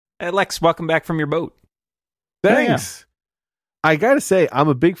Lex, welcome back from your boat. Thanks. I got to say, I'm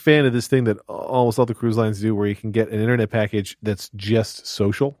a big fan of this thing that almost all the cruise lines do where you can get an internet package that's just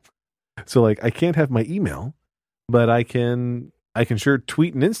social. So, like, I can't have my email, but I can sure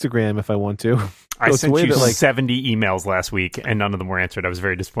tweet and Instagram if I want to. I sent you 70 emails last week, and none of them were answered. I was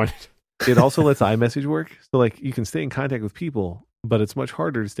very disappointed. It also lets iMessage work. So, like, you can stay in contact with people, but it's much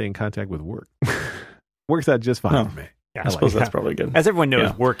harder to stay in contact with work. Works out just fine for me. Yeah, I suppose that's probably good. As everyone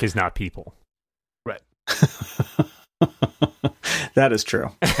knows, work is not people. Right. That is true.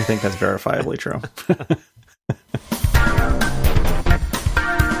 I think that's verifiably true.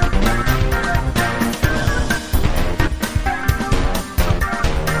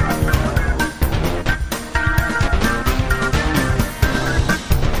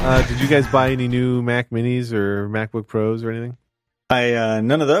 Did you guys buy any new Mac Minis or MacBook Pros or anything?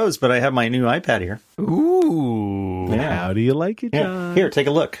 None of those, but I have my new iPad here. Ooh. Yeah. How do you like it, John? Here, take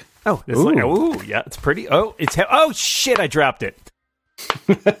a look. Oh, yeah, it's pretty. Oh, oh shit, I dropped it.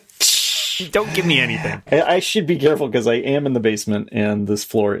 Don't give me anything. I should be careful because I am in the basement and this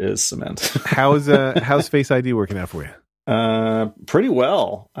floor is cement. How's Face ID working out for you? Pretty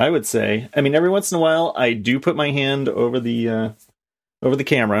well, I would say. I mean, every once in a while, I do put my hand over the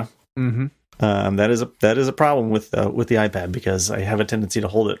camera. Mm-hmm. That is a problem with the iPad because I have a tendency to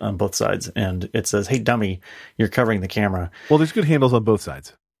hold it on both sides, and it says, "Hey, dummy, you're covering the camera." Well, there's good handles on both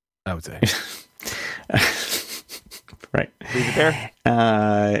sides, I would say. Right. Leave it there.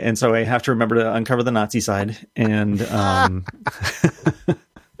 And so I have to remember to uncover the Nazi side, and because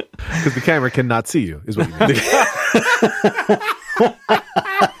the camera cannot see you, is what you mean.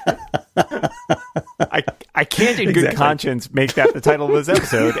 I can't in good conscience make that the title of this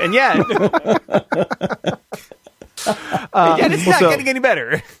episode, and yet it's not getting any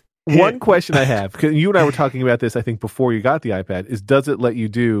better. One question I have, because you and I were talking about this, I think, before you got the iPad, is does it let you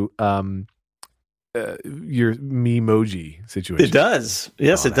do your Memoji situation? It does.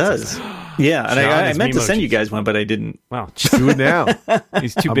 Yes, it does. Yeah, and I meant to send you guys one, but I didn't. Wow. Do it now.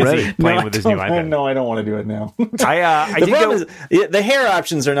 He's too busy playing with his new iPad. No, I don't want to do it now. The problem is the hair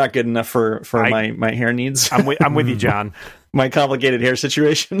options are not good enough for my hair needs. I'm with you, John. My complicated hair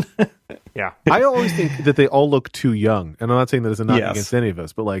situation. Yeah. I always think that they all look too young, and I'm not saying that as a knock against any of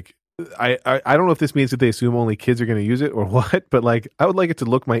us, but like I don't know if this means that they assume only kids are going to use it or what, but like I would like it to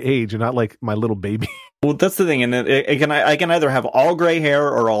look my age and not like my little baby. Well, that's the thing, and I can either have all gray hair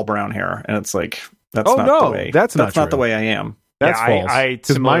or all brown hair, and it's like that's not the way. That's not the way I am. That's false.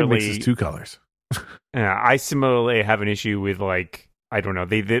 Because mine mixes two colors. Yeah, I similarly have an issue with like I don't know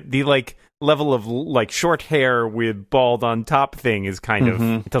the like level of like short hair with bald on top thing is kind of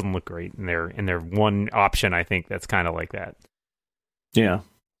it doesn't look great in their one option. I think that's kind of like that. Yeah.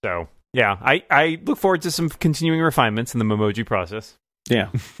 So yeah, I look forward to some continuing refinements in the Memoji process. Yeah,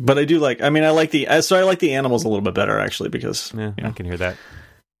 but I do like. I mean, I like the animals a little bit better actually because I can hear that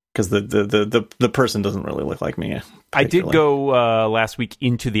because the person doesn't really look like me. I did go last week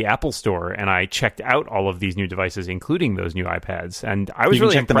into the Apple Store and I checked out all of these new devices, including those new iPads, and I was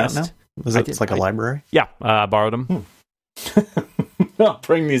really impressed. Them out now? It's like a library. Yeah, borrowed them. I'll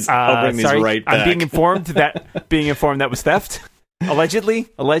bring these right back. I'm being informed that was theft. Allegedly.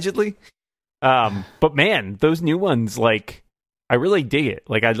 But man, those new ones, like, I really dig it.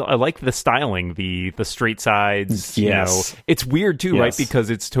 Like, I like the styling, the straight sides. Yes. You know, it's weird too, right?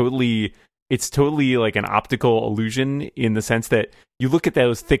 Because it's totally like an optical illusion in the sense that you look at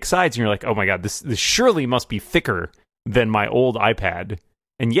those thick sides and you're like, oh my god, this surely must be thicker than my old iPad,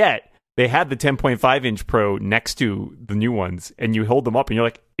 and yet they had the 10.5 inch Pro next to the new ones, and you hold them up and you're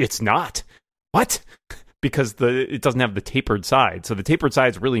like, it's not. What? Because it doesn't have the tapered side. So the tapered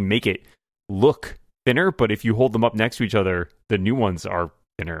sides really make it look thinner, but if you hold them up next to each other, the new ones are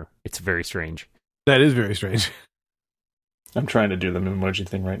thinner. It's very strange. That is very strange. I'm trying to do the Memoji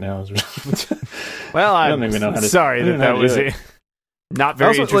thing right now. Well, I don't even know how to. Sorry that was a not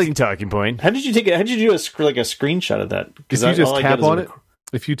very interesting talking point. How did you take it? How did you do a screenshot of that? If you just tap on it,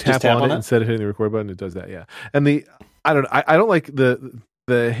 if you tap on it instead of hitting the record button, it does that. Yeah, and I don't like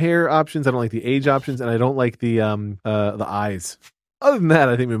the hair options. I don't like the age options, and I don't like the eyes. Other than that,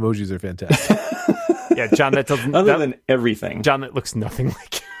 I think emojis are fantastic. Yeah, John, that doesn't. Other than everything, John, that looks nothing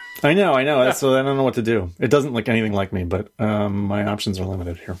like you. I know. So I don't know what to do. It doesn't look anything like me, but my options are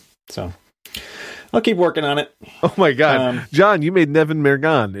limited here. So I'll keep working on it. Oh my god, John, you made Nevin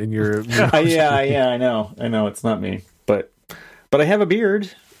Mergan in your. Yeah, I know. It's not me, but I have a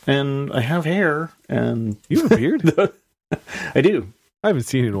beard and I have hair and you have a beard. I do. I haven't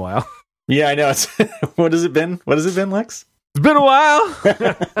seen it in a while. Yeah, I know. What has it been? Lex? It's been a while.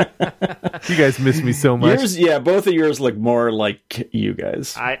 You guys miss me so much. Both of yours look more like you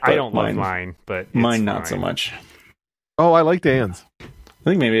guys. I don't love mine, but it's mine not fine. so much. Oh, I like Dan's. I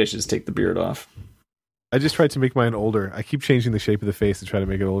think maybe I should just take the beard off. I just tried to make mine older. I keep changing the shape of the face to try to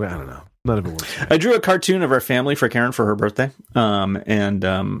make it older. I don't know. None of it works. I drew a cartoon of our family for Karen for her birthday, and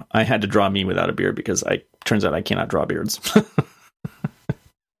I had to draw me without a beard because turns out I cannot draw beards.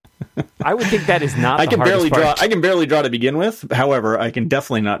 I would think that is not. I can barely draw. I can barely draw to begin with. However, I can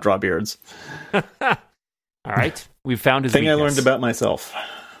definitely not draw beards. All right, we've found his thing weakness. I learned about myself.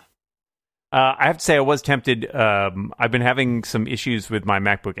 I have to say, I was tempted. I've been having some issues with my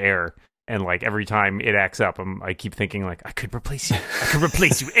MacBook Air, and like every time it acts up, I keep thinking like I could replace you. I could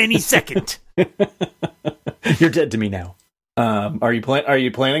replace you any second. You're dead to me now. Are you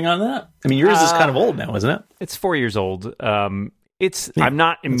planning on that? I mean, yours is kind of old now, isn't it? It's 4 years old. I'm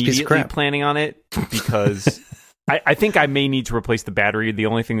not immediately planning on it because I think I may need to replace the battery. The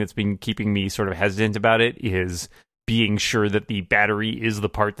only thing that's been keeping me sort of hesitant about it is being sure that the battery is the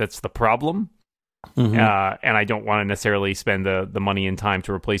part that's the problem. Mm-hmm. And I don't want to necessarily spend the money and time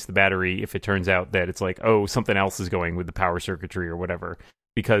to replace the battery if it turns out that it's like, oh, something else is going with the power circuitry or whatever.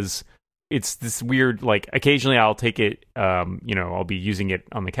 Because it's this weird, like, occasionally I'll take it, I'll be using it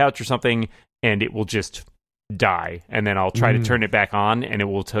on the couch or something, and it will just die. And then I'll try to turn it back on, and it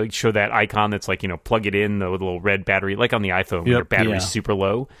will show that icon that's like, plug it in, the little red battery, like on the iPhone, when your battery's super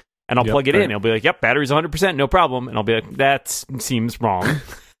low. And I'll plug it in. It'll be like, yep, battery's 100%, no problem. And I'll be like, that seems wrong.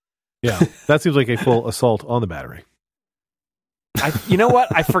 Yeah, that seems like a full assault on the battery. You know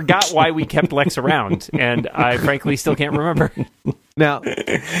what? I forgot why we kept Lex around, and I frankly still can't remember. Now,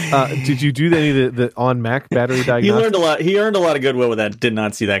 did you do any of the on Mac battery diagnostics? He earned a lot of goodwill with that. Did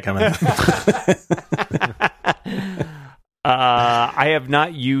not see that coming. I have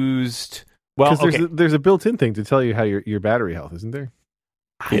not used. Well, because there's a built-in thing to tell you how your battery health, isn't there?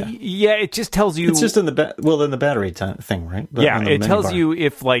 Yeah, it just tells you. It's just in the battery thing, right? It tells you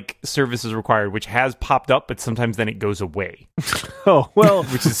if like service is required, which has popped up, but sometimes then it goes away. Oh well,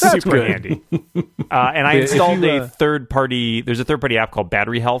 which is super handy. And I installed a third party. There's a third party app called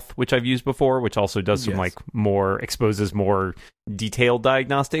Battery Health, which I've used before, which also does some exposes more detailed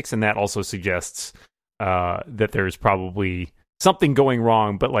diagnostics, and that also suggests that there's probably something going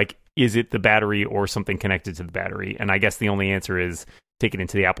wrong. But like, is it the battery or something connected to the battery? And I guess the only answer is take it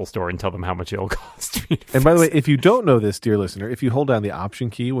into the Apple Store and tell them how much it'll cost me. And by the way, if you don't know this, dear listener, if you hold down the Option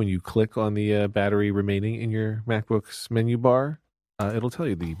key when you click on the battery remaining in your MacBook's menu bar, it'll tell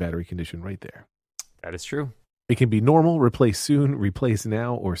you the battery condition right there. That is true. It can be normal, replace soon, replace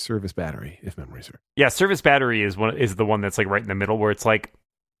now, or service battery, if memory serves. Yeah, service battery is the one that's like right in the middle, where it's like,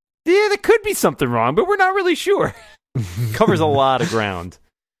 yeah, there could be something wrong, but we're not really sure. Covers a lot of ground.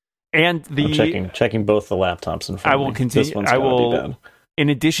 And I'm checking both the laptops in front of me. I will continue. In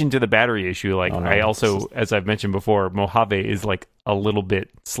addition to the battery issue, I also, as I've mentioned before, Mojave is like a little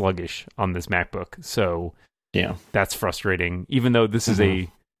bit sluggish on this MacBook. So yeah, that's frustrating. Even though this is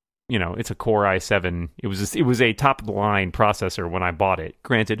it's a Core i7. It was a top of the line processor when I bought it.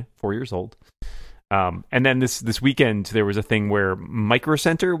 Granted, 4 years old. And then this weekend there was a thing where Micro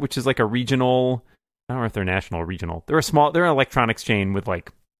Center, which is like a regional, I don't know if they're national or regional. They're an electronics chain with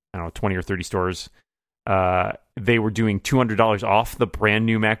like, I don't know, 20 or 30 stores. They were doing $200 off the brand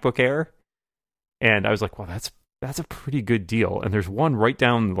new MacBook Air. And I was like, well, that's a pretty good deal. And there's one right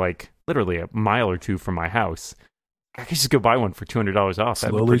down, like, literally a mile or two from my house. I could just go buy one for $200 off.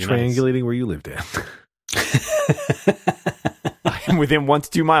 Slowly triangulating where you lived at. I'm within 1 to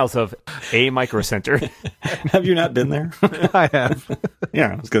 2 miles of a Micro Center. Have you not been there? I have.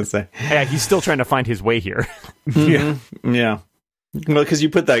 Yeah, I was going to say. Yeah, he's still trying to find his way here. Yeah. Well, because you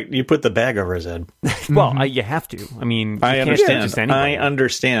put the bag over his head. Well, you have to. I mean, I understand. I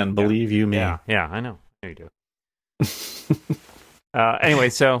understand. Believe you me. Yeah, I know. There you do. Anyway,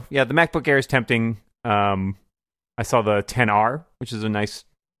 so yeah, the MacBook Air is tempting. I saw the 10R, which is a nice,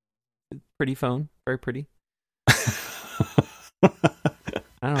 pretty phone. Very pretty. I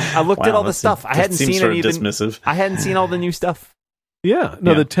don't know. I looked at all the stuff. I hadn't seen any dismissive. I hadn't seen all the new stuff. Yeah,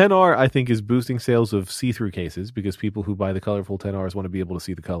 no, the 10R I think is boosting sales of see-through cases because people who buy the colorful 10Rs want to be able to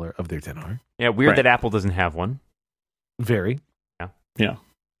see the color of their 10R. Yeah, weird that Apple doesn't have one. Very. Yeah.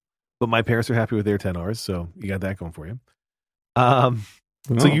 But my parents are happy with their 10Rs, so you got that going for you. So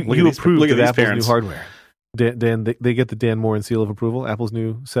you approve of Apple's new hardware. Dan, they get the Dan Moore seal of approval, Apple's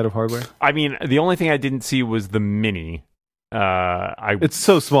new set of hardware? I mean, the only thing I didn't see was the Mini. It's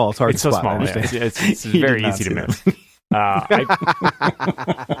so small, it's hard to spot. It's so small. It's very easy to miss.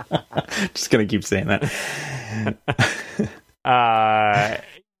 Just gonna keep saying that.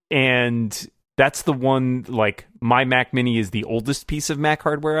 And that's the one, like, my Mac Mini is the oldest piece of Mac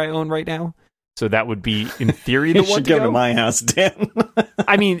hardware I own right now. So that would be, in theory, the You one should to go go to my house, Dan.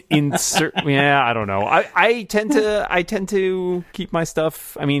 I mean, I don't know. I tend to keep my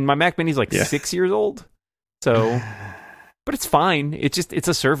stuff. I mean, my Mac Mini's like 6 years old, so, but it's fine. It's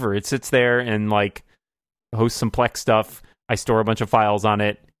a server. It sits there and like hosts some Plex stuff. I store a bunch of files on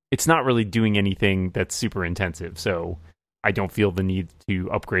it. It's not really doing anything that's super intensive, so I don't feel the need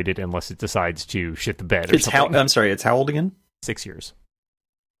to upgrade it unless it decides to shit the bed. It's how old again? 6 years.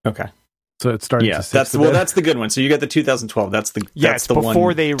 Okay. So it started. Yeah, that's the good one. So you got the 2012. That's the before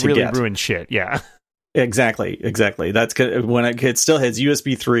one they really get. ruined shit. Yeah, exactly. That's when it still has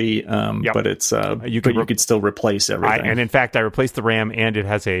USB 3, but it's you could still replace everything. And in fact, I replaced the RAM, and it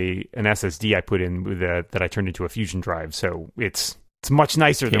has an SSD I put in with that I turned into a Fusion drive. So it's much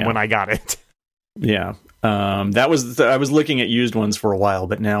nicer than when I got it. Yeah. I was looking at used ones for a while,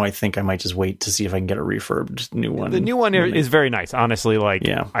 but now I think I might just wait to see if I can get a refurbed new one. The new one is very nice, honestly. Like,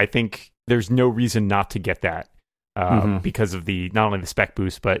 I think there's no reason not to get that because of not only the spec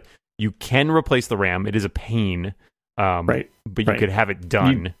boost, but you can replace the RAM. It is a pain, but you could have it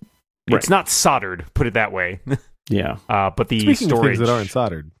done. It's not soldered, put it that way. Yeah. But the Speaking storage of things that aren't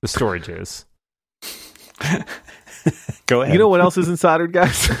soldered, the storage is. Go ahead. You know what else isn't soldered,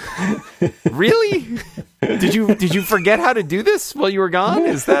 guys? Really? Did you forget how to do this while you were gone?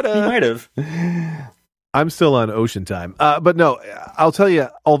 Is that You might have. I'm still on ocean time. But no, I'll tell you,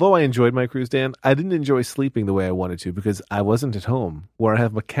 although I enjoyed my cruise, Dan, I didn't enjoy sleeping the way I wanted to because I wasn't at home where I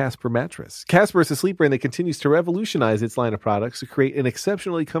have my Casper mattress. Casper is a sleep brand that continues to revolutionize its line of products to create an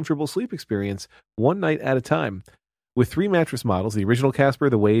exceptionally comfortable sleep experience one night at a time. With 3 mattress models, the original Casper,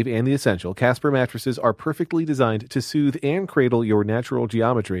 the Wave, and the Essential, Casper mattresses are perfectly designed to soothe and cradle your natural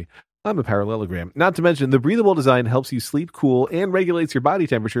geometry. I'm a parallelogram. Not to mention, the breathable design helps you sleep cool and regulates your body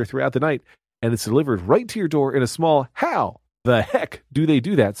temperature throughout the night, and it's delivered right to your door in a small, how the heck do they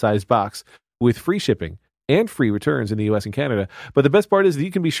do that sized box, with free shipping and free returns in the US and Canada. But the best part is that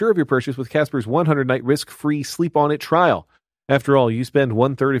you can be sure of your purchase with Casper's 100-night risk-free sleep on it trial. After all, you spend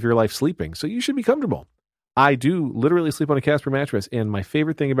 1/3 of your life sleeping, so you should be comfortable. I do literally sleep on a Casper mattress, and my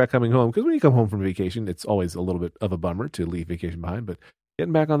favorite thing about coming home, because when you come home from vacation, it's always a little bit of a bummer to leave vacation behind, but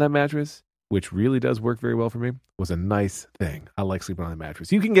getting back on that mattress, which really does work very well for me, was a nice thing. I like sleeping on the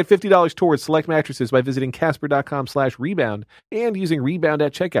mattress. You can get $50 towards select mattresses by visiting casper.com/rebound and using rebound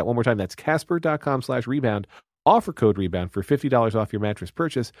at checkout. One more time, that's casper.com/rebound. Offer code rebound for $50 off your mattress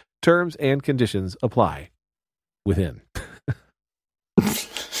purchase. Terms and conditions apply. Within.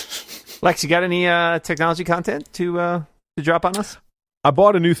 Lex, you got any technology content to drop on us? I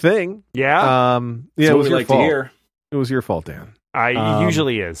bought a new thing. Yeah? It was your like fault. to hear. It was your fault, Dan. It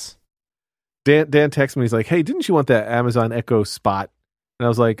usually is. Dan texted me. He's like, hey, didn't you want that Amazon Echo Spot? And I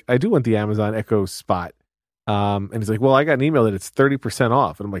was like, I do want the Amazon Echo Spot. And he's like, well, I got an email that it's 30%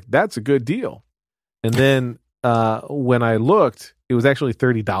 off. And I'm like, that's a good deal. And then when I looked, it was actually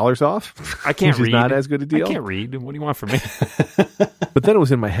 $30 off. I can't which read. Is not as good a deal. I can't read. What do you want from me? But then it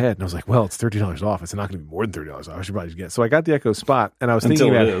was in my head, and I was like, well, it's $30 off. It's not going to be more than $30 off. I should probably just get it. So I got the Echo Spot, and I was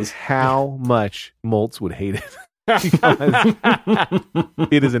thinking about how much Moltz would hate it.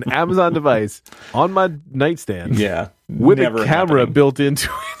 It is an Amazon device on my nightstand. Yeah. With a camera built into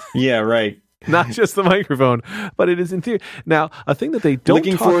it. Yeah, right. Not just the microphone, but it is in theory. Now, a thing that they don't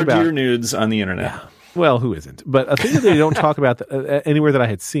Looking talk forward about, to your nudes on the internet. Yeah. Well, who isn't? But a thing that they don't talk about anywhere that I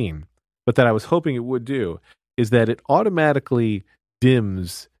had seen, but that I was hoping it would do, is that it automatically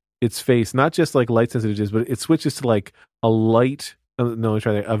dims its face, not just like light sensitive, but it switches to like a light,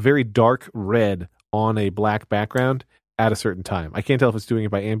 a very dark red on a black background at a certain time. I can't tell if it's doing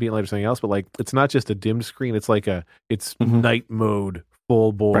it by ambient light or something else, but like it's not just a dimmed screen. It's like it's night mode,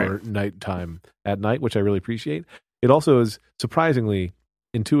 full bore nighttime at night, which I really appreciate. It also is surprisingly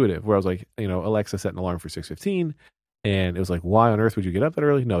intuitive, where I was like, Alexa, set an alarm for 6:15, and it was like, why on earth would you get up that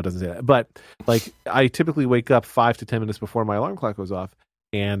early? No, it doesn't say that. But like, I typically wake up 5 to 10 minutes before my alarm clock goes off,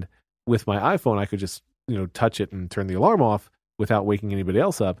 and with my iPhone, I could just touch it and turn the alarm off without waking anybody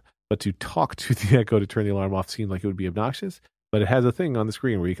else up. But to talk to the Echo to turn the alarm off seemed like it would be obnoxious. But it has a thing on the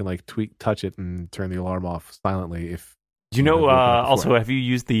screen where you can like touch it and turn the alarm off silently. If do you know? Also, have you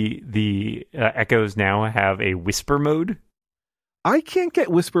used the Echoes now have a whisper mode? I can't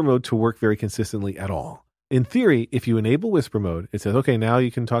get whisper mode to work very consistently at all. In theory, if you enable whisper mode, it says, okay, now you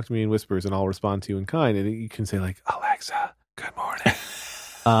can talk to me in whispers and I'll respond to you in kind. And you can say like, Alexa, good morning.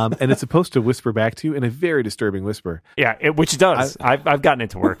 And it's supposed to whisper back to you in a very disturbing whisper. Yeah, which it does. I've gotten it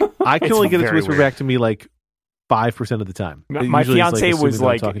to work. I can only get it to whisper back to me like 5% of the time. My fiance was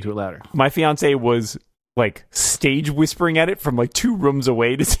like talking to it louder. My fiance was like stage whispering at it from like 2 rooms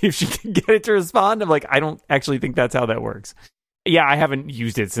away to see if she can get it to respond. I'm like, I don't actually think that's how that works. Yeah, I haven't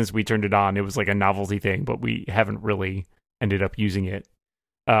used it since we turned it on. It was like a novelty thing, but we haven't really ended up using it.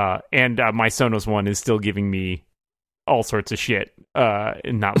 And my Sonos one is still giving me all sorts of shit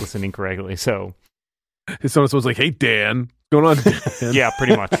and not listening correctly. So his Sonos was like, "Hey Dan, what's going on, Dan?" Yeah,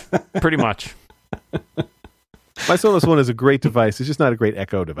 pretty much. My Sonos one is a great device. It's just not a great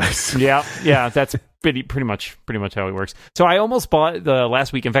Echo device. Yeah, that's pretty much how it works. So I almost bought the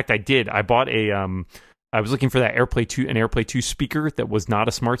last week. In fact, I did. I bought I was looking for that an AirPlay 2 speaker that was not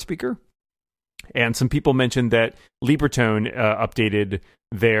a smart speaker. And some people mentioned that Libertone updated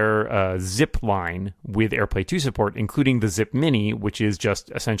their Zip line with AirPlay 2 support, including the Zip Mini, which is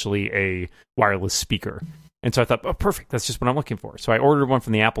just essentially a wireless speaker. And so I thought, oh, perfect. That's just what I'm looking for. So I ordered one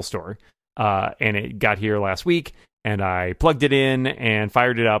from the Apple Store, and it got here last week. And I plugged it in and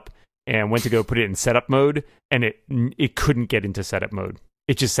fired it up and went to go put it in setup mode, and it couldn't get into setup mode.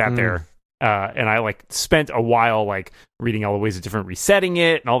 It just sat there. And I like spent a while like reading all the ways of different resetting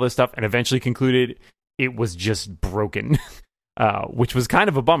it and all this stuff, and eventually concluded it was just broken, which was kind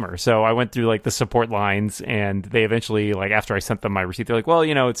of a bummer. So I went through like the support lines, and they eventually, like after I sent them my receipt, they're like, well,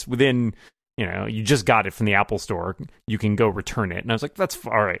 it's within, you just got it from the Apple Store. You can go return it. And I was like, that's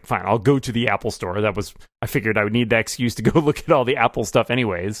all right, fine. I'll go to the Apple Store. I figured I would need that excuse to go look at all the Apple stuff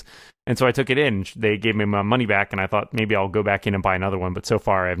anyways. And so I took it in. They gave me my money back, and I thought maybe I'll go back in and buy another one. But so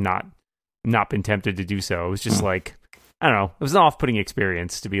far I have not been tempted to do so. It was just like, I don't know, it was an off-putting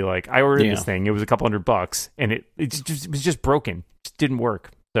experience to be like, I ordered this thing, it was a couple $100, and it was just broken. It just didn't work.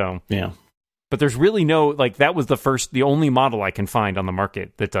 So yeah. But there's really no, like, that was the only model I can find on the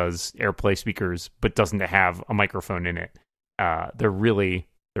market that does AirPlay speakers but doesn't have a microphone in it. There really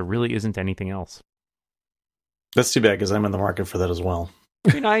isn't anything else. That's too bad, because I'm in the market for that as well.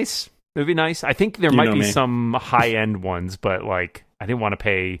 It'd be nice. I think there might be some high-end ones, but like, I didn't want to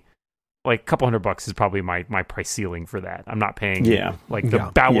pay. Like a couple $100 is probably my price ceiling for that. I'm not paying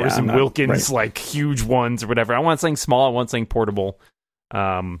the Bowers and Wilkins like huge ones or whatever. I want something small. I want something portable.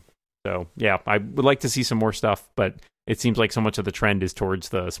 So yeah, I would like to see some more stuff, but it seems like so much of the trend is towards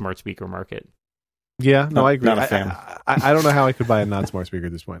the smart speaker market. Yeah, no, I agree. Not a fan. I don't know how I could buy a non-smart speaker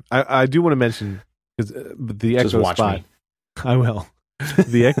at this point. I do want to mention, because the Echo Spot. Me. I will.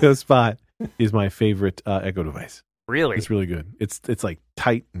 The Echo Spot is my favorite Echo device. Really? It's really good. It's like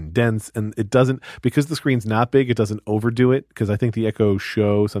tight and dense, and it doesn't, because the screen's not big, it doesn't overdo it, because I think the Echo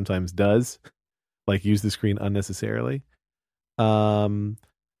Show sometimes does, like, use the screen unnecessarily. But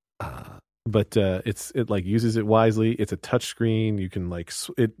it like uses it wisely. It's a touch screen. You can like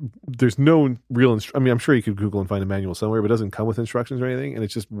there's no real I'm sure you could Google and find a manual somewhere, but it doesn't come with instructions or anything, and it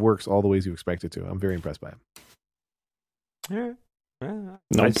just works all the ways you expect it to. I'm very impressed by it. Yeah. Nope.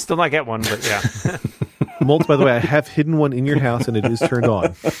 I'd still not get one, but yeah. Molt, by the way, I have hidden one in your house, and it is turned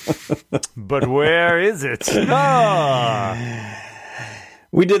on. But where is it?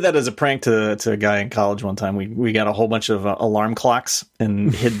 We did that as a prank to a guy in college one time. We got a whole bunch of alarm clocks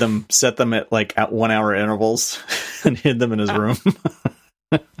and hid them, set them at 1 hour intervals, and hid them in his room.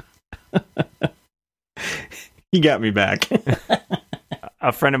 He got me back.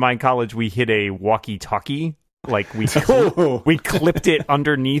 A friend of mine in college, we hid a walkie-talkie. Like we clipped it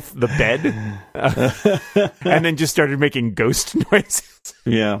underneath the bed, and then just started making ghost noises.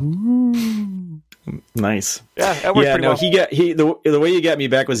 Yeah, nice. Yeah, that worked pretty well. The way you got me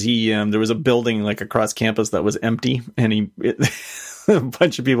back was there was a building like across campus that was empty, and a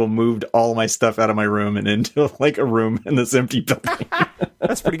bunch of people moved all my stuff out of my room and into like a room in this empty building.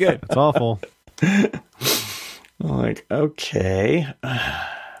 That's pretty good. It's awful. I'm like, okay.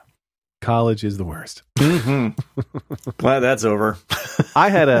 College is the worst. Mm-hmm. Glad that's over.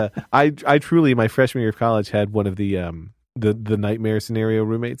 I truly, my freshman year of college, had one of the nightmare scenario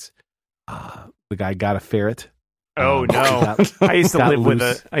roommates. The guy got a ferret. Oh no! I used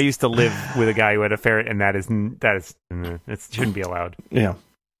to live with a guy who had a ferret, and that is it shouldn't be allowed. Yeah,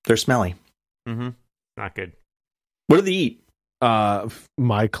 they're smelly. Mm-hmm. Not good. What do they eat?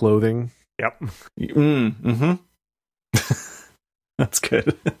 My clothing. Yep. Mm-hmm. That's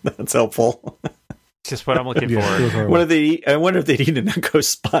good. That's helpful. Just what I'm looking for. What do they eat? I wonder if they'd eat an Echo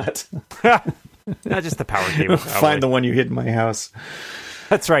Spot. Not just the power cable. Find the one you hid in my house.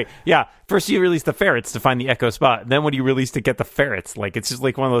 That's right. Yeah. First you release the ferrets to find the Echo Spot. Then when you release to get the ferrets, like it's just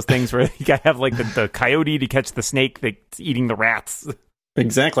like one of those things where you gotta have like the coyote to catch the snake that's eating the rats.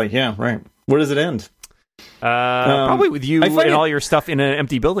 Exactly. Yeah. Right. Where does it end? Probably with you and all your stuff in an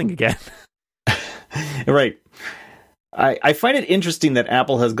empty building again. Right. I find it interesting that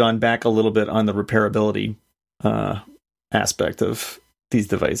Apple has gone back a little bit on the repairability aspect of these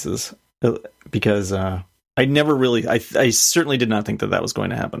devices. because I never really, I certainly did not think that was going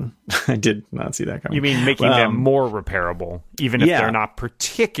to happen. I did not see that coming. You mean making them more repairable, even if they're not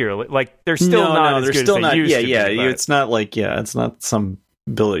particularly, like, they're still not as good as they used to be. It's not like, it's not some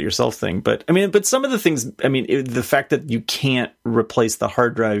build it yourself thing. But I mean, but some of the things, I mean, the fact that you can't replace the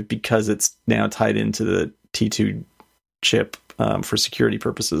hard drive because it's now tied into the T2 chip for security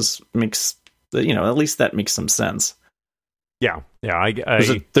purposes makes, at least that makes some sense. Yeah.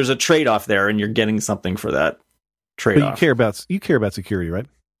 There's a trade-off there, and you're getting something for that trade-off. But you care about security, right?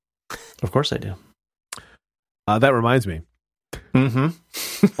 Of course I do. That reminds me. Mm-hmm.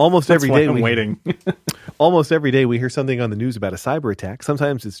 Almost every day I'm waiting. Almost every day we hear something on the news about a cyber attack.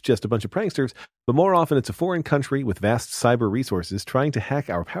 Sometimes it's just a bunch of pranksters, but more often it's a foreign country with vast cyber resources trying to hack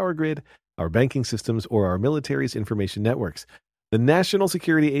our power grid, our banking systems, or our military's information networks. The National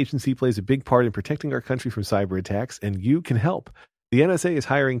Security Agency plays a big part in protecting our country from cyber attacks, and you can help. The NSA is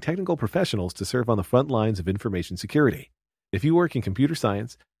hiring technical professionals to serve on the front lines of information security. If you work in computer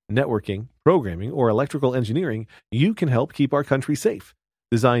science, networking, programming, or electrical engineering, you can help keep our country safe.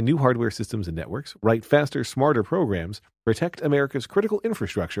 Design new hardware systems and networks, write faster, smarter programs, protect America's critical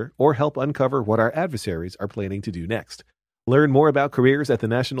infrastructure, or help uncover what our adversaries are planning to do next. Learn more about careers at the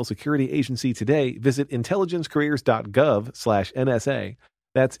National Security Agency today. Visit intelligencecareers.gov/NSA.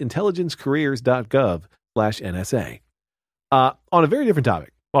 That's intelligencecareers.gov/NSA. On a very different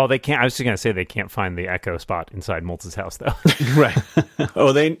topic. Well, they can't. I was just going to say they can't find the Echo spot inside Moltz's house, though. Right.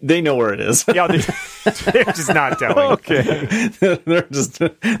 Oh, they know where it is. Yeah, they're just not telling. Okay.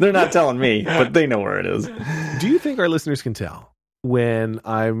 They're not telling me, but they know where it is. Do you think our listeners can tell when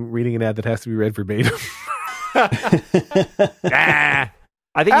I'm reading an ad that has to be read verbatim? I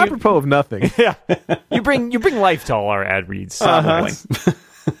think apropos of nothing. Yeah, you bring life to all our ad reads. Did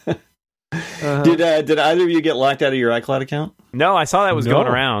either of you get locked out of your iCloud account? No, I saw that was going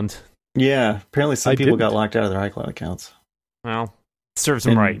around. Yeah, apparently some people got locked out of their iCloud accounts. Well, serves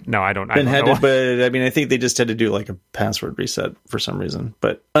them right. No, I don't. But I mean, I think they just had to do like a password reset for some reason,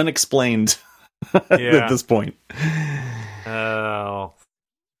 but unexplained at this point. Oh.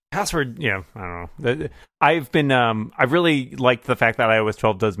 Password, I don't know. I really like the fact that iOS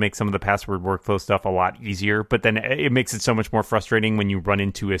 12 does make some of the password workflow stuff a lot easier, but then it makes it so much more frustrating when you run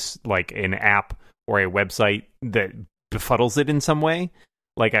into an app or a website that befuddles it in some way.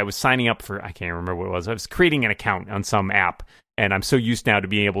 Like I was signing up for, I can't remember what it was. I was creating an account on some app, and I'm so used now to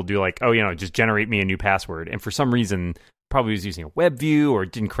being able to do like, just generate me a new password. And for some reason, probably was using a web view or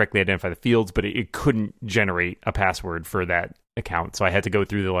didn't correctly identify the fields, but it couldn't generate a password for that account. So I had to go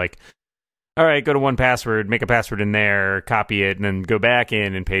through all right, go to 1Password, make a password in there, copy it, and then go back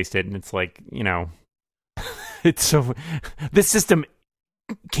in and paste it. And it's like, it's so, this system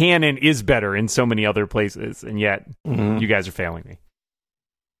can and is better in so many other places. And yet you guys are failing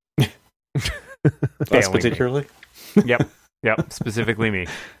me. Us particularly? Me. Yep. Specifically me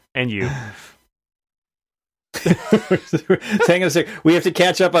and you. Hang on a sec. We have to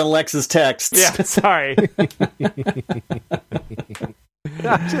catch up on Lex's texts. Yeah, sorry.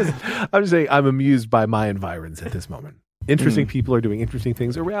 I'm just saying I'm amused by my environs at this moment. Interesting people are doing interesting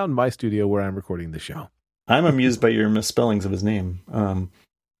things around my studio where I'm recording the show. I'm amused by your misspellings of his name.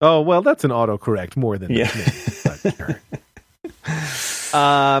 Oh, well, that's an autocorrect more than yeah. But sure.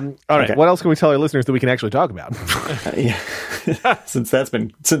 All right. Okay. What else can we tell our listeners that we can actually talk about? Yeah, since that's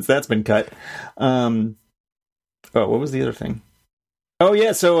been cut. What was the other thing? Oh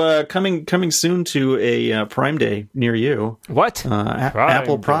yeah, so coming soon to a Prime Day near you. What?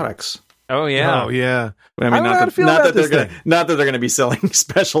 Apple products. Oh yeah. Oh yeah. I mean, not that they're going to be selling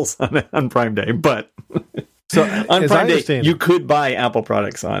specials on Prime Day, but so on Prime Day you could buy Apple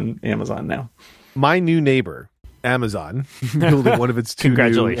products on Amazon now. My new neighbor, Amazon, building one of its two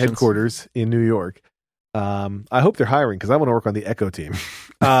new headquarters in New York. I hope they're hiring because I want to work on the Echo team.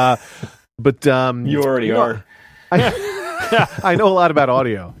 But you already are. I know a lot about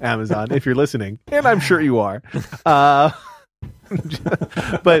audio, Amazon, if you're listening, and I'm sure you are.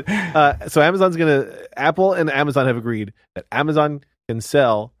 But so Apple and Amazon have agreed that Amazon can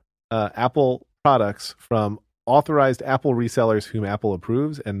sell Apple products from authorized Apple resellers whom Apple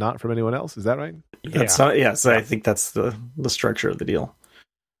approves and not from anyone else. Is that right? So I think that's the structure of the deal.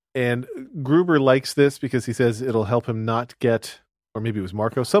 And Gruber likes this because he says it'll help him not get, or maybe it was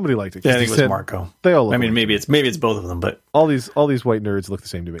Marco. Somebody liked it. Yeah, I think it was Marco. They all. Maybe it's both of them, but all these white nerds look the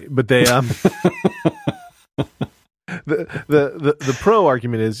same to me. But they the pro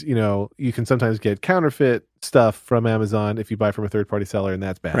argument is, you can sometimes get counterfeit stuff from Amazon if you buy from a third party seller, and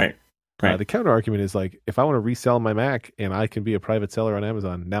that's bad. Right. The counter argument is like, if I want to resell my Mac and I can be a private seller on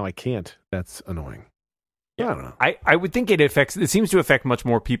Amazon, now I can't. That's annoying. I don't know. I would think it seems to affect much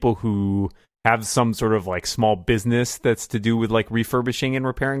more people who have some sort of like small business that's to do with like refurbishing and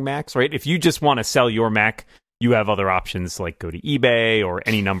repairing Macs, right? If you just want to sell your Mac, you have other options like go to eBay or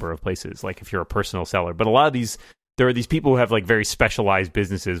any number of places, like if you're a personal seller. But a lot of there are these people who have like very specialized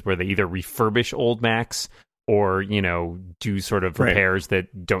businesses where they either refurbish old Macs or, do sort of repairs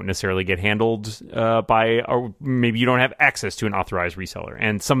that don't necessarily get handled or maybe you don't have access to an authorized reseller.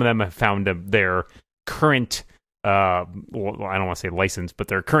 And some of them have found their current I don't want to say license, but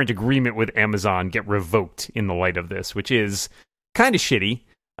their current agreement with Amazon get revoked in the light of this, which is kind of shitty.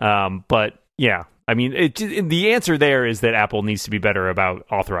 But yeah, I mean, the answer there is that Apple needs to be better about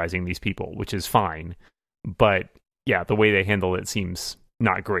authorizing these people, which is fine. But yeah, the way they handle it seems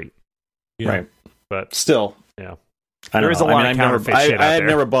not great. Yeah. Right. But still, yeah, there is a lot of counterfeit shit out there. I've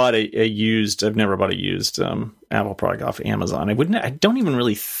never bought a used Apple product off Amazon. I don't even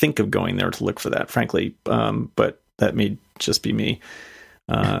really think of going there to look for that, frankly. But that may just be me.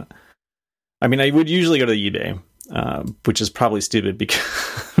 I would usually go to eBay, which is probably stupid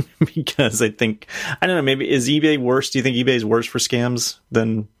because I think, I don't know, maybe is eBay worse? Do you think eBay is worse for scams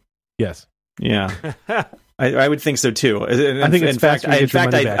than? Yes. Yeah. I would think so too. I think in fact, I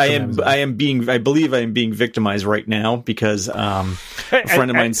believe I am being victimized right now because a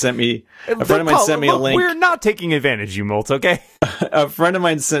friend of mine sent me a link. We're not taking advantage of you, Molt, okay? A friend of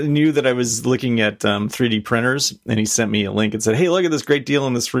mine knew that I was looking at 3D printers, and he sent me a link and said, "Hey, look at this great deal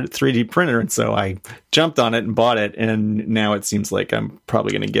on this 3D printer." And so I jumped on it and bought it, and now it seems like I'm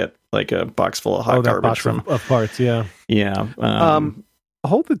probably going to get like a box full of hot garbage of parts. Yeah, yeah.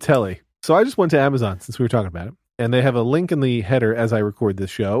 Hold the telly. So I just went to Amazon since we were talking about it, and they have a link in the header as I record this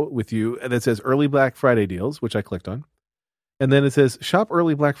show with you that says early Black Friday deals, which I clicked on. And then it says shop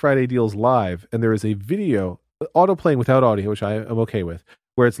early Black Friday deals live. And there is a video auto playing without audio, which I am okay with,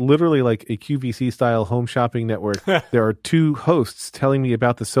 where it's literally like a QVC style home shopping network. There are two hosts telling me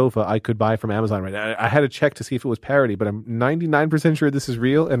about the sofa I could buy from Amazon right now. I had to check to see if it was parody, but I'm 99% sure this is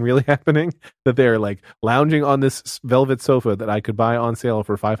real and really happening, that they're like lounging on this velvet sofa that I could buy on sale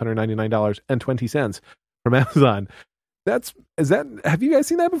for $599.20 from Amazon. Have you guys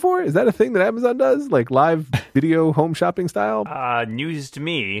seen that before? Is that a thing that Amazon does? Like live video home shopping style? News to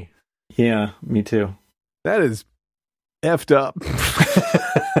me. Yeah, me too. That is effed up.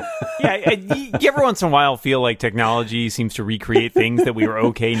 Yeah, you every once in a while feel like technology seems to recreate things that we were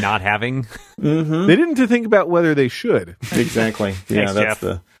okay not having. Mm-hmm. They didn't think about whether they should. Exactly. Yeah, Thanks, that's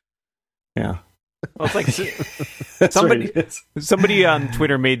Jeff. Well, it's like somebody on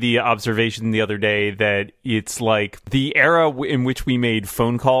Twitter made the observation the other day that it's like the era in which we made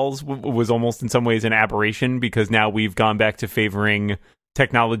phone calls was almost in some ways an aberration, because now we've gone back to favoring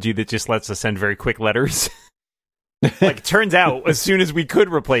technology that just lets us send very quick letters. Like, it turns out, as soon as we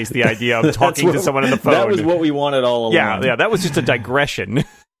could replace the idea of talking to someone on the phone, that was what we wanted all along. Yeah, that was just a digression.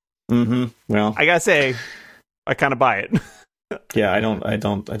 Mm-hmm. Well, I gotta say, I kind of buy it. Yeah, I don't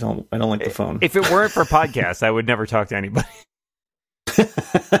like the phone. If it weren't for podcasts, I would never talk to anybody.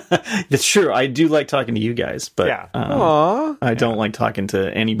 It's true. I do like talking to you guys, but yeah. I don't like talking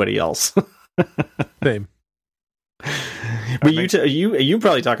to anybody else. Same. But you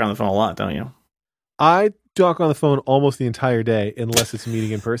probably talk on the phone a lot, don't you? I talk on the phone almost the entire day, unless it's a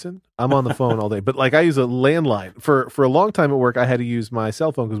meeting in person. I'm on the phone all day, but like I use a landline for a long time at work. I had to use my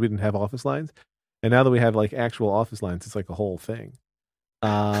cell phone because we didn't have office lines. And now that we have like actual office lines, it's like a whole thing.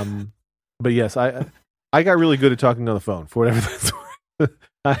 But yes, I got really good at talking on the phone for whatever that's worth.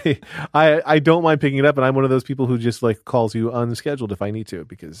 I don't mind picking it up, and I'm one of those people who just like calls you unscheduled if I need to,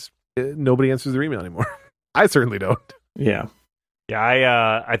 because nobody answers their email anymore. I certainly don't. Yeah.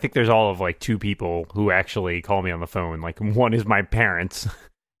 Yeah, I think there's all of like two people who actually call me on the phone. Like, one is my parents,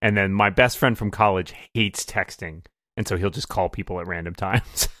 and then my best friend from college hates texting, and so he'll just call people at random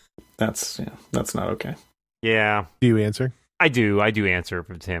times. That's not okay. Yeah. Do you answer? I do answer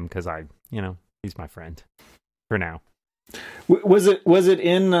to him because he's my friend for now. Was it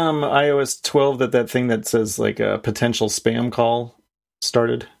in iOS 12 that thing that says like a potential spam call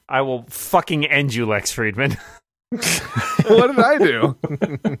started? I will fucking end you, Lex Friedman. What did I do?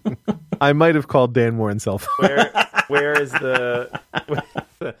 I might have called Dan Moore cell phone. Where is the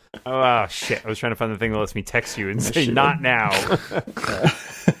oh shit! I was trying to find the thing that lets me text you and say not now.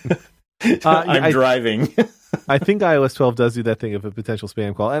 I'm driving. I think iOS 12 does do that thing of a potential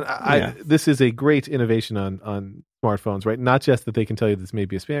spam call, and this is a great innovation on smartphones, right? Not just that they can tell you this may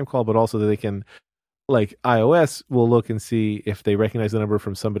be a spam call, but also that they can, like iOS will look and see if they recognize the number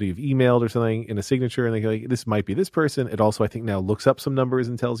from somebody you've emailed or something in a signature, and they go, like, this might be this person. It also, I think, now looks up some numbers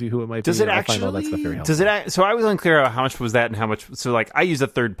and tells you who it might be. Does it actually? I find all that stuff very helpful. So I was unclear about how much was that and how much. So like I use a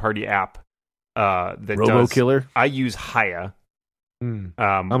third-party app that Robo Killer. I use Haya. I'm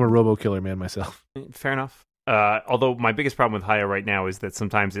a Robo Killer man myself. Fair enough. Although my biggest problem with Haya right now is that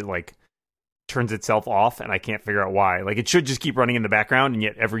sometimes it like turns itself off, and I can't figure out why. Like, it should just keep running in the background, and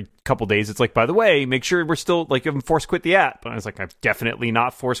yet every couple days it's like, by the way, make sure we're still, like, you haven't force quit the app. And I was like, I've definitely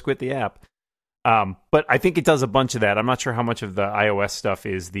not force quit the app. But I think it does a bunch of that. I'm not sure how much of the iOS stuff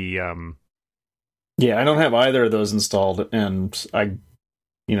is the... Yeah, I don't have either of those installed, and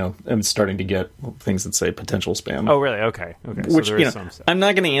I'm starting to get things that say potential spam. Oh, really? Okay. Which, so there is some stuff. I'm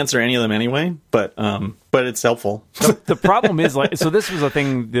not going to answer any of them anyway, but it's helpful. The problem is, like, so this was a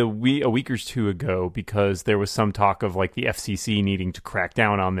thing a week or two ago, because there was some talk of like the FCC needing to crack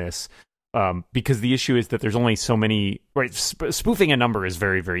down on this, because the issue is that there's only so many, right? Spoofing a number is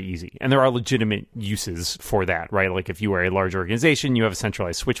very, very easy, and there are legitimate uses for that, right? Like if you are a large organization, you have a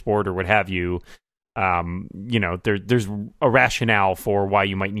centralized switchboard or what have you. There's a rationale for why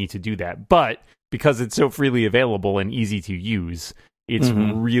you might need to do that, but because it's so freely available and easy to use, it's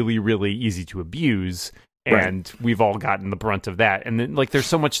really, really easy to abuse, and we've all gotten the brunt of that. And then, like, there's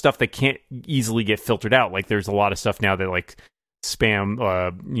so much stuff that can't easily get filtered out. Like, there's a lot of stuff now that, like, spam,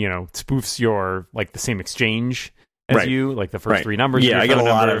 spoofs your, like, the same exchange as you, like the first three numbers. Yeah, I get a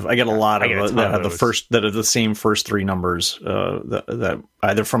lot of that are the same first three numbers that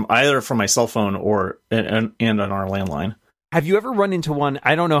either from my cell phone or and on our landline. Have you ever run into one?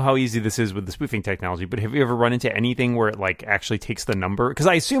 I don't know how easy this is with the spoofing technology, but have you ever run into anything where it like actually takes the number? Because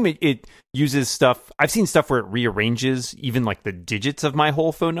I assume it uses stuff. I've seen stuff where it rearranges even like the digits of my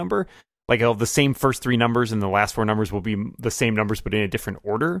whole phone number. Like it'll have the same first three numbers and the last four numbers will be the same numbers but in a different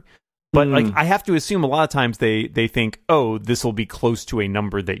order. But like I have to assume a lot of times they think, oh, this will be close to a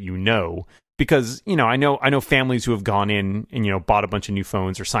number that you know, because I know families who have gone in and bought a bunch of new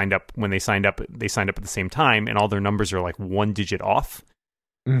phones or signed up. When they signed up at the same time, and all their numbers are like one digit off.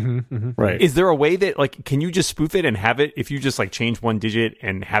 Right? Is there a way that like can you just spoof it and have it, if you just like change one digit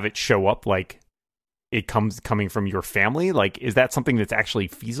and have it show up like it coming from your family? Like, is that something that's actually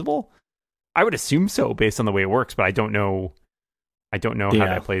feasible? I would assume so based on the way it works, but I don't know how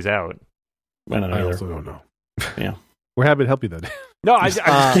that plays out. I also don't know. Yeah. We're happy to help you then. No, I'm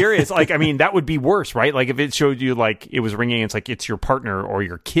just curious. Like, I mean, that would be worse, right? Like if it showed you like it was ringing, it's like it's your partner or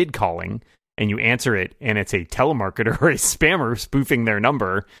your kid calling, and you answer it, and it's a telemarketer or a spammer spoofing their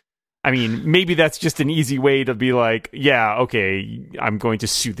number. I mean, maybe that's just an easy way to be like, yeah, okay, I'm going to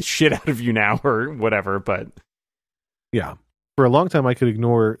sue the shit out of you now or whatever. But yeah. For a long time, I could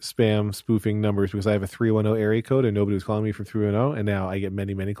ignore spam spoofing numbers because I have a 310 area code and nobody was calling me from 310, and now I get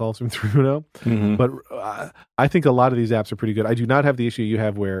many, many calls from 310. But I think a lot of these apps are pretty good. I do not have the issue you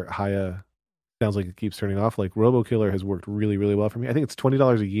have where Haya sounds like it keeps turning off. Like RoboKiller has worked really, really well for me. I think it's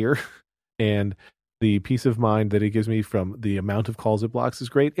 $20 a year, and the peace of mind that it gives me from the amount of calls it blocks is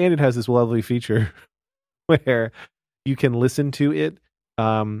great. And it has this lovely feature where you can listen to it.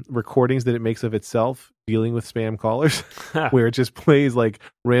 Recordings that it makes of itself dealing with spam callers, where it just plays like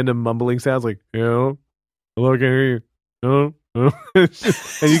random mumbling sounds like, hello, I can hear you.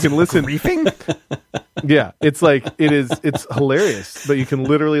 And you can listen. Yeah, it's like it's hilarious, but you can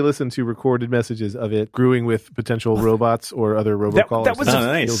literally listen to recorded messages of it growing with potential robots or other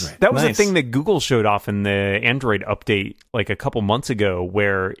robocallers. That was a thing that Google showed off in the Android update like a couple months ago,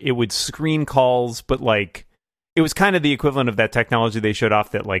 where it would screen calls, but like it was kind of the equivalent of that technology they showed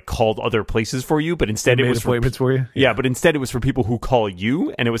off that like called other places for you, but instead it was appointments for you. Yeah, but instead it was for people who call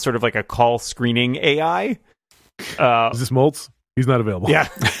you, and it was sort of like a call screening AI. Is this Moltz? He's not available. Yeah.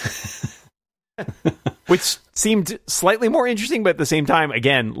 Which seemed slightly more interesting, but at the same time,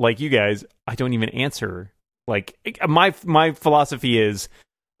 again, like you guys, I don't even answer. Like my philosophy is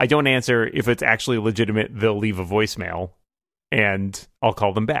I don't answer if it's actually legitimate. They'll leave a voicemail and I'll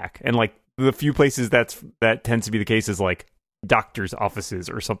call them back. And like the few places that tends to be the case is like doctor's offices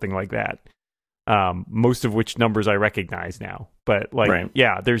or something like that. Most of which numbers I recognize now. But like,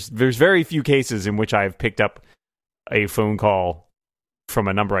 yeah, there's very few cases in which I've picked up a phone call from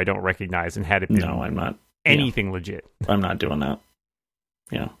a number I don't recognize and had it been I'm not anything legit. I'm not doing that.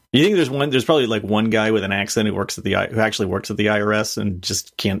 Yeah. You think there's probably like one guy with an accent who actually works at the IRS and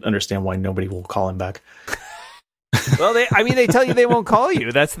just can't understand why nobody will call him back. Well, they tell you they won't call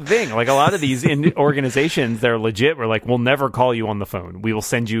you. That's the thing. Like a lot of these organizations, they're legit. We're like, we'll never call you on the phone. We will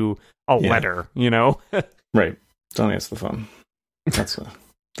send you a letter, Right. Don't answer the phone. That's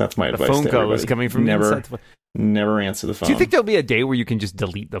my advice. The phone to call everybody. is coming from Never answer the phone. Do you think there'll be a day where you can just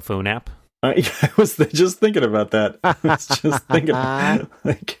delete the phone app? I was just thinking about that. I was just thinking,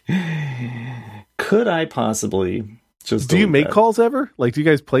 like, could I possibly just? Do you make calls ever? Like, do you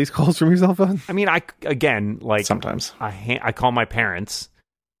guys place calls from your cell phone? I mean, sometimes I I call my parents.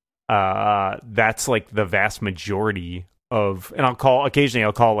 that's like the vast majority of, and occasionally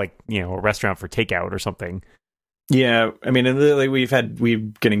I'll call like, a restaurant for takeout or something. Yeah, I mean, we're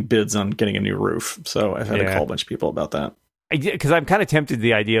getting bids on getting a new roof, so I've had to call a bunch of people about that. Because I'm kind of tempted to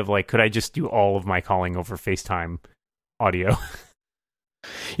the idea of like, could I just do all of my calling over FaceTime audio?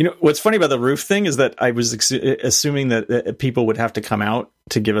 What's funny about the roof thing is that I was assuming that people would have to come out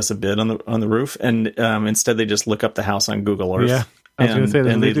to give us a bid on the roof, and instead they just look up the house on Google Earth. Yeah, I was going to say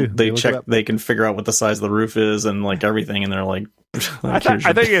that they check, they can figure out what the size of the roof is and like everything, and they're like, I thought you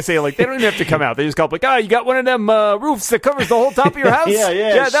were going to say like they don't even have to come out; they just call up like, you got one of them roofs that covers the whole top of your house.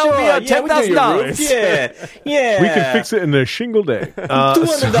 yeah, that would be $10,000. Yeah, we can fix it in a single day.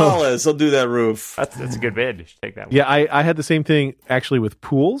 $200. I'll do that roof. That's a good bid. You should take that one. Yeah, I had the same thing actually with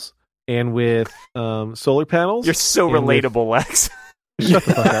pools and with solar panels. You're so relatable, Lex. Shut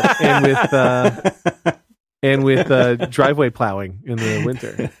the fuck up. And with driveway plowing in the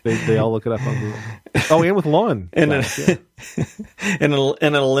winter, they all look it up on Google. Oh, and with lawn and an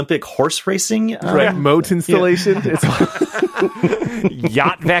Olympic horse racing, right? Moat installation. Yeah. It's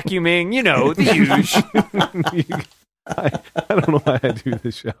yacht vacuuming. The usual. I don't know why I do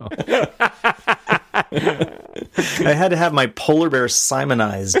this show. I had to have my polar bear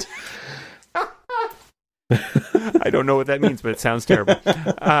Simonized. I don't know what that means, but it sounds terrible.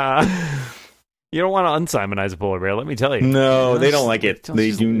 You don't want to unsimonize a polar bear, let me tell you. No, they don't like it.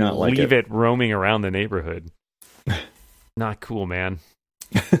 They do not like it. Leave it roaming around the neighborhood. Not cool, man.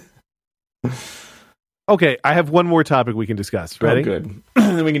 Okay, I have one more topic we can discuss. Ready? Oh, good.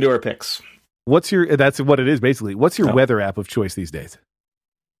 Then we can do our picks. That's what it is, basically. What's your weather app of choice these days?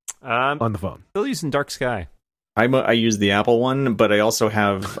 On the phone. Still using Dark Sky. I use the Apple one, but I also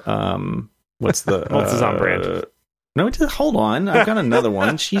have what's the What's on brand? No, hold on. I've got another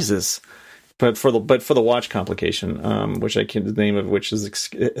one. Jesus. But for the watch complication, which the name of which is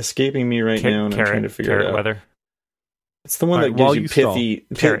escaping me right now, and I'm trying to figure it out. Weather. It's the one that gives you pithy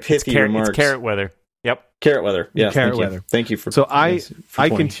remarks. It's carrot weather. Yep, carrot weather. Yeah, carrot weather. Thank you for. So I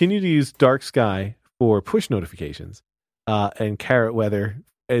continue to use Dark Sky for push notifications, and carrot weather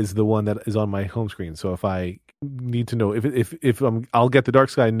is the one that is on my home screen. So if I need to know if I'll get the Dark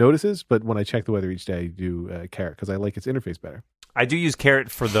Sky notices, but when I check the weather each day, I do carrot because I like its interface better. I do use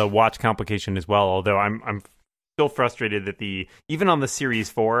Carrot for the watch complication as well, although I'm still frustrated that even on the Series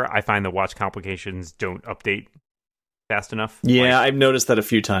 4, I find the watch complications don't update fast enough. Yeah, I've noticed that a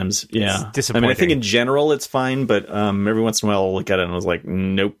few times. Yeah. It's disappointing. I mean, I think in general it's fine, but every once in a while I'll look at it and I was like,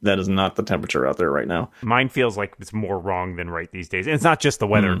 nope, that is not the temperature out there right now. Mine feels like it's more wrong than right these days. And it's not just the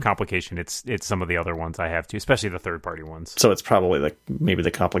weather complication, it's some of the other ones I have too, especially the third-party ones. So it's probably maybe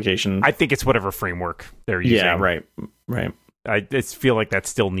the complication. I think it's whatever framework they're using. Yeah, right. I just feel like that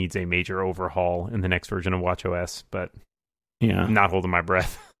still needs a major overhaul in the next version of watchOS, but I'm not holding my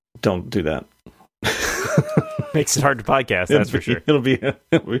breath. Don't do that. Makes it hard to podcast, that's for sure. It'll be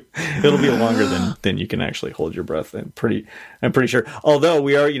longer than you can actually hold your breath. I'm pretty sure. Although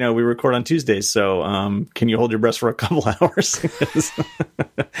we record on Tuesdays, so can you hold your breath for a couple hours?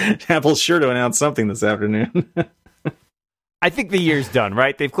 Apple's sure to announce something this afternoon. I think the year's done,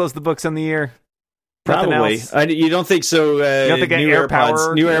 right? They've closed the books on the year. Probably. You don't think so? You don't think new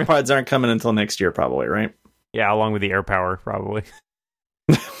AirPods aren't coming until next year, probably, right? Yeah, along with the AirPower, probably.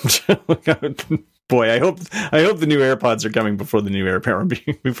 Boy, I hope the new AirPods are coming before the new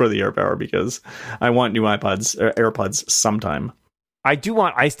AirPower because I want new AirPods sometime.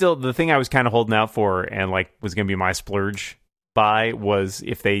 The thing I was kind of holding out for and was going to be my splurge buy was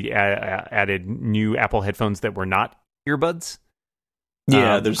if they added new Apple headphones that were not earbuds.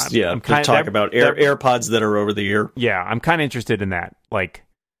 Yeah, there's talk about AirPods that are over the ear. Yeah, I'm kind of interested in that.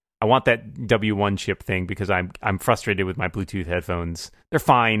 I want that W1 chip thing because I'm frustrated with my Bluetooth headphones. They're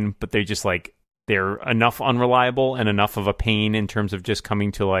fine, but they're just they're enough unreliable and enough of a pain in terms of just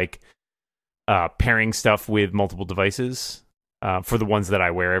coming to pairing stuff with multiple devices for the ones that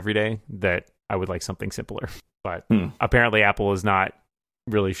I wear every day that I would like something simpler. But apparently Apple is not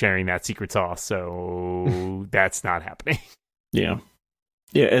really sharing that secret sauce, so that's not happening. Yeah.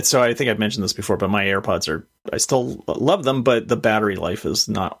 Yeah, so I think I've mentioned this before, but my AirPods I still love them, but the battery life is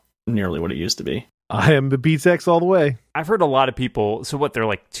not nearly what it used to be. I am the Beats X all the way. I've heard a lot of people, so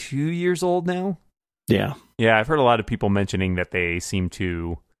they're 2 years old now? Yeah. Yeah, I've heard a lot of people mentioning that they seem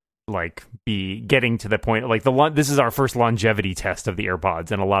to be getting to the point, this is our first longevity test of the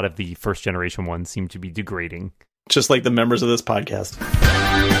AirPods, and a lot of the first generation ones seem to be degrading. Just like the members of this podcast.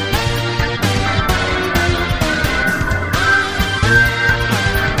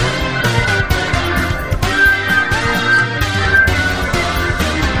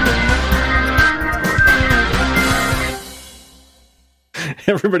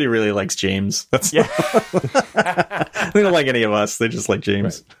 Everybody really likes James. That's Yeah. they don't like any of us. They just like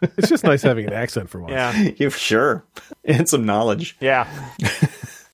James. Right. It's just nice having an accent for once. Yeah. Yeah, sure. And some knowledge. Yeah.